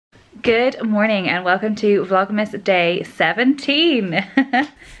Good morning and welcome to Vlogmas day 17.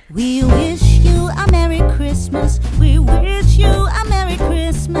 We wish you a Merry Christmas. We wish you a Merry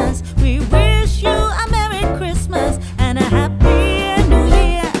Christmas. We wish you a Merry Christmas and a Happy New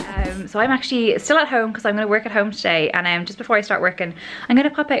Year. So I'm actually still at home because I'm going to work at home today, and just before I start working I'm going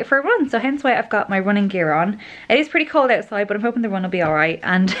to pop out for a run, so hence why I've got my running gear on. It is pretty cold outside, but I'm hoping the run will be alright.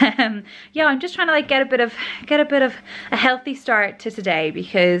 And yeah, I'm just trying to like get a bit of a healthy start to today,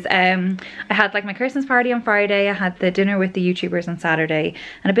 because I had like my Christmas party on Friday, I had the dinner with the YouTubers on Saturday,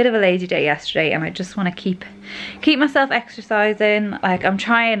 and a bit of a lazy day yesterday, and I just want to keep myself exercising. Like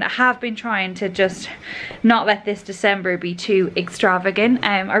I have been trying to just not let this December be too extravagant.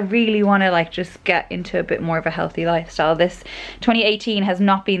 I really want to like just get into a bit more of a healthy lifestyle. This 2018 has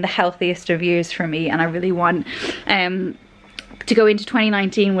not been the healthiest of years for me, and I really want to go into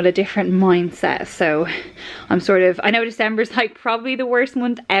 2019 with a different mindset. So I know December's like probably the worst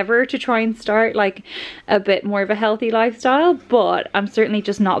month ever to try and start like a bit more of a healthy lifestyle, but I'm certainly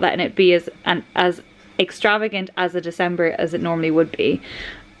just not letting it be as extravagant as a December as it normally would be.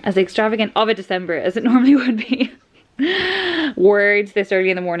 As extravagant of a December as it normally would be. Words this early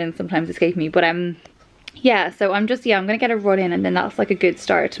in the morning sometimes escape me, but yeah, so I'm gonna get a run in, and then that's like a good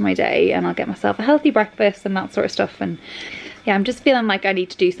start to my day, and I'll get myself a healthy breakfast and that sort of stuff. And yeah, I'm just feeling like I need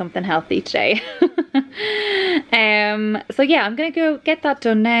to do something healthy today. So yeah, I'm gonna go get that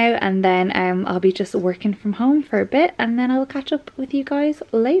done now, and then I'll be just working from home for a bit, and then I'll catch up with you guys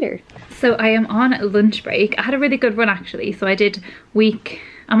later. So I am on lunch break. I had a really good run actually. So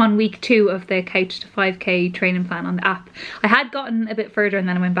I'm on week 2 of the Couch to 5k training plan on the app. I had gotten a bit further and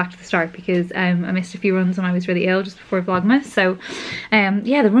then I went back to the start because I missed a few runs when I was really ill just before Vlogmas. So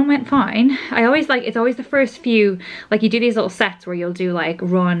yeah, the run went fine. It's always the first few, like you do these little sets where you'll do like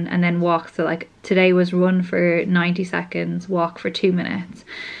run and then walk. So like today was run for 90 seconds, walk for 2 minutes.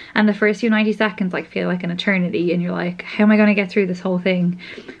 And the first few 90 seconds like feel like an eternity, and you're like, how am I going to get through this whole thing?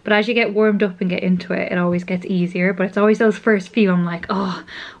 But as you get warmed up and get into it, it always gets easier. But it's always those first few I'm like, oh,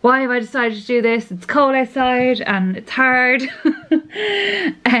 why have I decided to do this? It's cold outside and it's hard.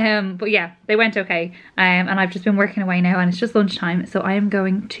 But yeah, they went okay. And I've just been working away now, and it's just lunchtime, so I am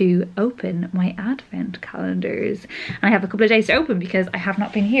going to open my advent calendars. And I have a couple of days to open because I have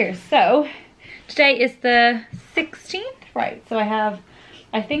not been here. So today is the 16th, right? So I have,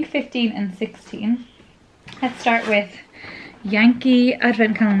 I think, 15 and 16. Let's start with Yankee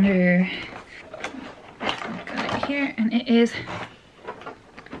advent calendar. I've got it here, and it is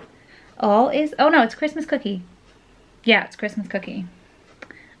oh no, it's Christmas cookie. Yeah, it's Christmas cookie.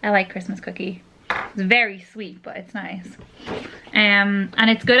 I like Christmas cookie. It's very sweet, but it's nice. And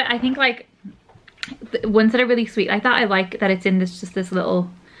it's good. I think like the ones that are really sweet like that, I like that it's in just this little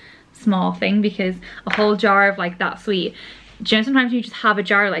small thing, because a whole jar of like that sweet, do you know, sometimes you just have a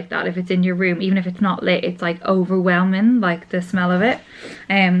jar like that, if it's in your room, even if it's not lit, it's like overwhelming, like the smell of it.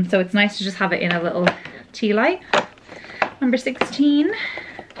 So it's nice to just have it in a little tea light. Number 16.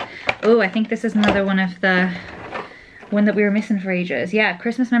 Oh, I think this is another one of the one that we were missing for ages. Yeah,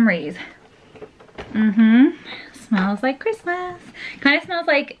 Christmas memories. Smells like Christmas. Kind of smells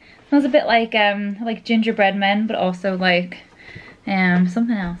a bit like gingerbread men, but also like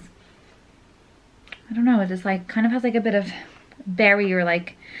something else. I don't know, it just like kind of has like a bit of berry or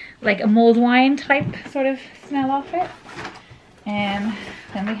like a mulled wine type sort of smell off it. And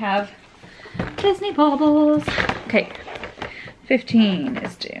then we have Disney baubles. Okay, 15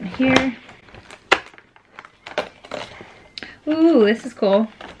 is down here. Ooh, this is cool.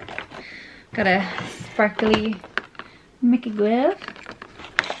 Got a sparkly Mickey glove.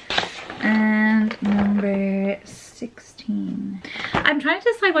 And number 16. I'm trying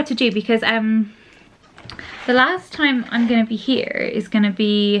to decide what to do, because the last time I'm going to be here is going to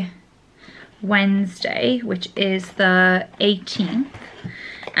be Wednesday, which is the 18th.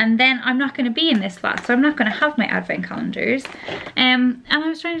 And then I'm not going to be in this class, so I'm not going to have my advent calendars. And I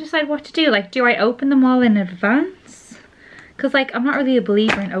was trying to decide what to do. Like, do I open them all in advance? Because like, I'm not really a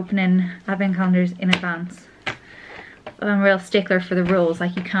believer in opening advent calendars in advance. I'm a real stickler for the rules.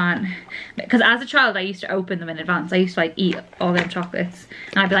 Like, you can't, because as a child I used to open them in advance. I used to like eat all them chocolates,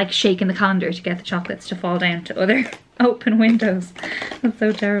 and I'd be like shaking the calendar to get the chocolates to fall down to other open windows. That's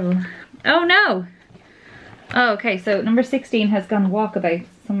so terrible. Oh no! Oh, okay, so number 16 has gone walkabout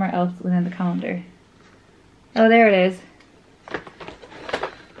somewhere else within the calendar. Oh, there it is.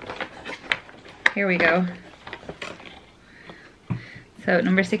 Here we go. So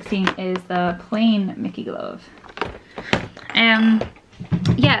number 16 is the plain Mickey glove.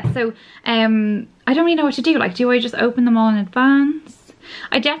 Yeah, so I don't really know what to do. Like, do I just open them all in advance?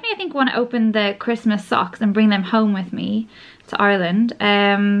 I definitely, I think, want to open the Christmas socks and bring them home with me to Ireland.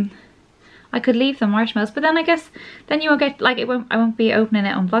 I could leave the marshmallows, but then I guess then you won't get, like, I won't be opening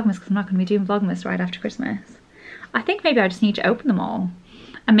it on Vlogmas because I'm not going to be doing Vlogmas right after Christmas. I think maybe I just need to open them all.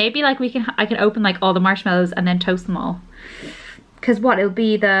 And maybe like I can open like all the marshmallows and then toast them all. Because what, it'll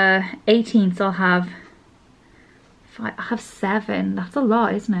be the 18th, so I'll have 7. That's a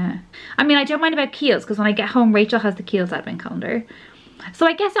lot, isn't it? I mean, I don't mind about Keels because when I get home, Rachel has the Keels advent calendar. So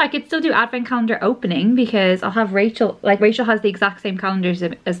I guess I could still do advent calendar opening because I'll have Rachel, like Rachel has the exact same calendars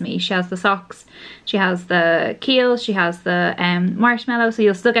as me. She has the socks, she has the Keels, she has the marshmallow. So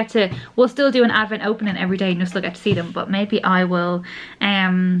you'll still get to, we'll still do an advent opening every day and you'll still get to see them. But maybe I will,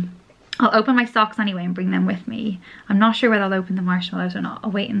 I'll open my socks anyway and bring them with me. I'm not sure whether I'll open the marshmallows or not.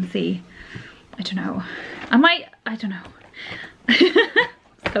 I'll wait and see. I don't know. I don't know.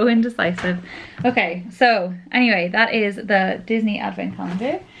 So indecisive. Okay, so anyway, that is the Disney advent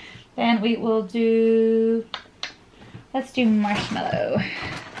calendar. Then we will do, let's do marshmallow.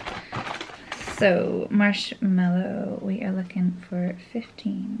 So marshmallow, we are looking for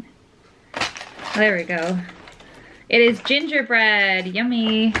 15. There we go. It is gingerbread,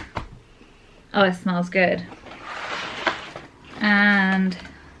 yummy. Oh, it smells good. And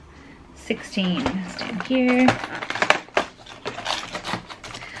 16 is down here.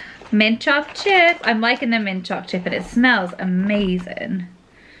 Mint chocolate chip. I'm liking the mint chocolate chip and it smells amazing.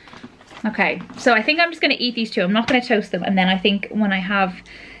 Okay, so I think I'm just gonna eat these two. I'm not gonna toast them, and then I think when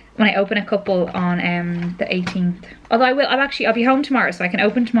I open a couple on the 18th, although I'll be home tomorrow, so I can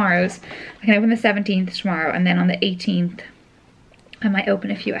open tomorrow's. I can open the 17th tomorrow, and then on the 18th I might open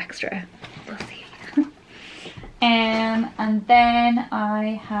a few extra. We'll see. And then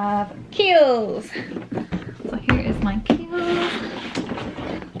I have Keels. So here is my Keels.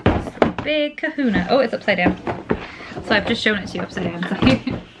 Big kahuna. Oh, it's upside down. So I've just shown it to you upside down. So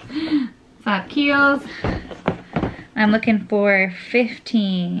I have Keels. I'm looking for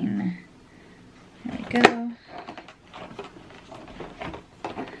 15. There we go.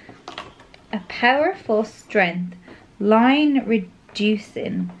 A powerful strength, line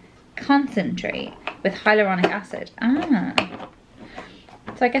reducing concentrate with hyaluronic acid. Ah.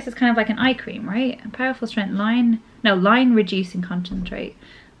 So I guess it's kind of like an eye cream, right? A powerful strength, line reducing concentrate.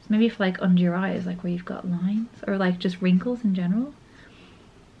 Maybe for like under your eyes, like where you've got lines or like just wrinkles in general.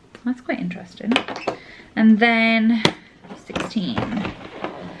 That's quite interesting. And then 16.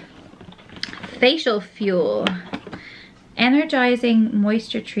 Facial fuel. Energizing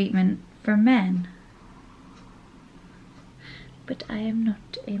moisture treatment for men. But I am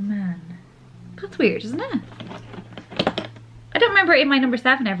not a man. That's weird, isn't it? I don't remember in my number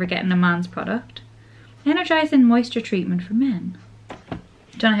 7 ever getting a man's product. Energizing moisture treatment for men.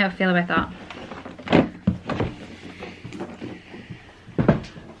 Don't know how I feel about that.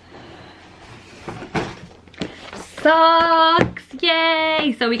 Socks!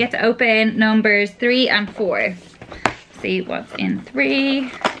 Yay! So we get to open numbers 3 and 4. See what's in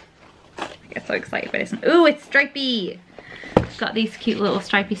 3. I get so excited by this one. Ooh, it's stripy! Got these cute little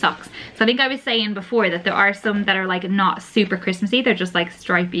stripy socks. So I think I was saying before that there are some that are like not super Christmassy. They're just like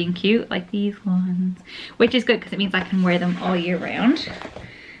stripy and cute, like these ones. Which is good because it means I can wear them all year round.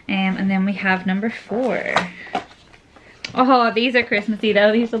 And then we have number 4. Oh, these are Christmassy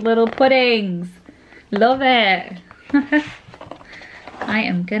though. These are little puddings. Love it. I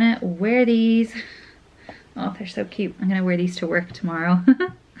am gonna wear these. Oh, they're so cute. I'm gonna wear these to work tomorrow.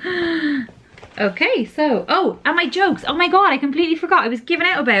 Okay, so, oh, and my jokes. Oh my god, I completely forgot. I was giving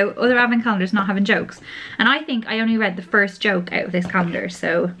out about other advent calendars not having jokes. And I think I only read the first joke out of this calendar.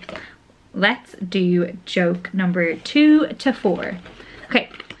 So let's do joke number 2 to 4. Okay.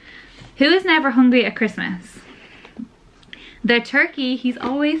 Who is never hungry at Christmas? The turkey, he's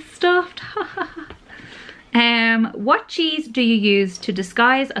always stuffed. What cheese do you use to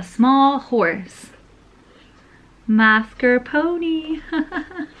disguise a small horse? Mascarpone.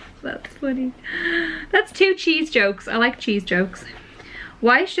 That's funny. That's 2 cheese jokes. I like cheese jokes.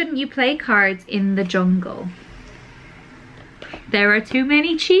 Why shouldn't you play cards in the jungle? There are too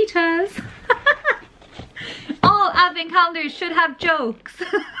many cheetahs. All advent calendars should have jokes.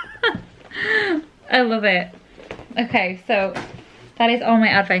 I love it. Okay, so that is all my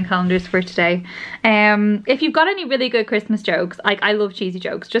advent calendars for today. If you've got any really good Christmas jokes, like I love cheesy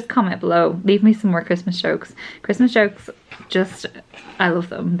jokes, just comment below. Leave me some more Christmas jokes. Christmas jokes, just, I love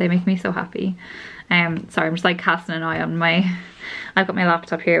them. They make me so happy. Sorry, I'm just like casting an eye on my, I've got my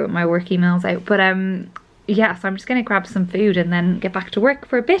laptop here with my work emails out. But yeah, so I'm just gonna grab some food and then get back to work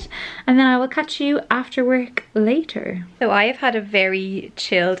for a bit, and then I will catch you after work later. So I have had a very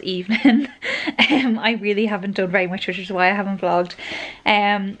chilled evening. I really haven't done very much, which is why I haven't vlogged.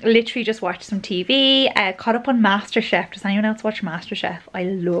 Literally just watched some TV, caught up on Masterchef. Does anyone else watch Masterchef? I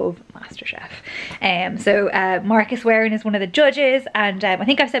love Masterchef. So Marcus Waring is one of the judges, and I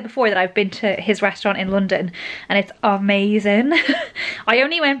think I've said before that I've been to his restaurant in London and it's amazing. I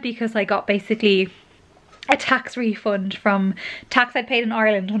only went because I got basically a tax refund from tax I'd paid in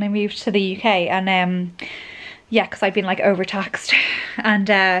Ireland when I moved to the UK, and yeah, because I'd been like overtaxed, and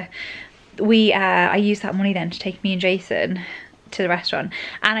I used that money then to take me and Jason to the restaurant,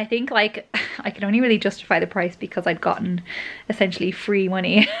 and I think like I could only really justify the price because I'd gotten essentially free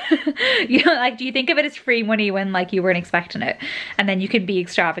money. You know, like, do you think of it as free money when like you weren't expecting it, and then you can be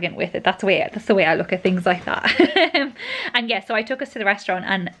extravagant with it? That's the way I look at things like that. And yeah, so I took us to the restaurant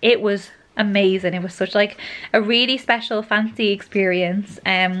and it was amazing. It was such like a really special fancy experience.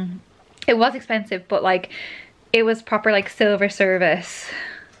 It was expensive, but like it was proper like silver service,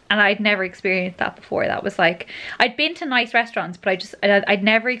 and I'd never experienced that before. That was like, I'd been to nice restaurants, but I'd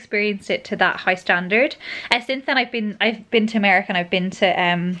never experienced it to that high standard. Since then I've been to America, and I've been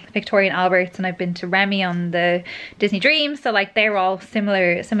to Victoria and Albert's, and I've been to Remy on the Disney Dreams, so like they're all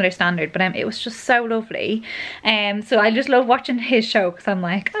similar standard, but it was just so lovely. So I just love watching his show because I'm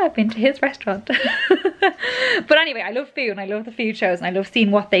like, oh, I've been to his restaurant. But anyway, I love food and I love the food shows, and I love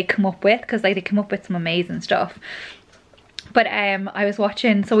seeing what they come up with, because like they come up with some amazing stuff. But I was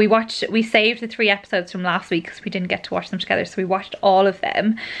watching, so we saved the 3 episodes from last week because we didn't get to watch them together, so we watched all of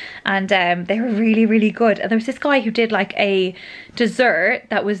them, and they were really, really good. And there was this guy who did like a dessert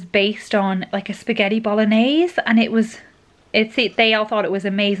that was based on like a spaghetti bolognese, and they all thought it was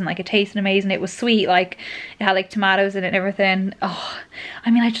amazing, like it tasted amazing, it was sweet, like it had like tomatoes in it and everything. Oh,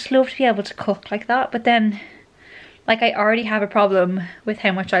 I mean, I just love to be able to cook like that, but then like I already have a problem with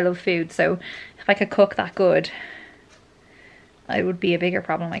how much I love food, so if I could cook that good, it would be a bigger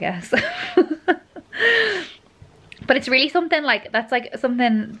problem, I guess. But it's really something like, that's like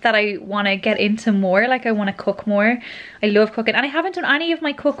something that I want to get into more. Like I want to cook more. I love cooking, and I haven't done any of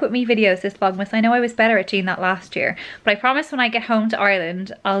my cook with me videos this Vlogmas. I know I was better at doing that last year, but I promise when I get home to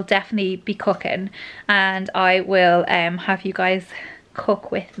Ireland I'll definitely be cooking, and I will have you guys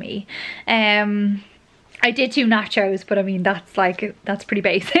cook with me. I did do nachos, but I mean that's pretty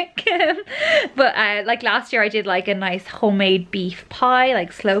basic. But like last year I did like a nice homemade beef pie,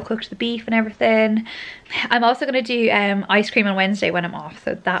 like slow cooked the beef and everything. I'm also gonna do ice cream on Wednesday when I'm off,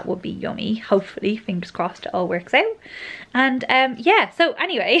 so that will be yummy. Hopefully, fingers crossed, it all works out. And yeah, so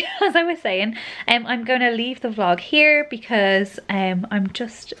anyway, as I was saying, I'm gonna leave the vlog here because I'm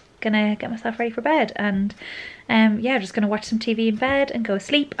just gonna get myself ready for bed, and yeah, just gonna watch some TV in bed and go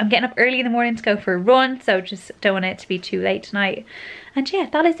sleep. I'm getting up early in the morning to go for a run, so just don't want it to be too late tonight. And yeah,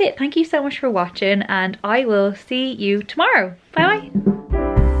 that is it. Thank you so much for watching, and I will see you tomorrow. Bye bye.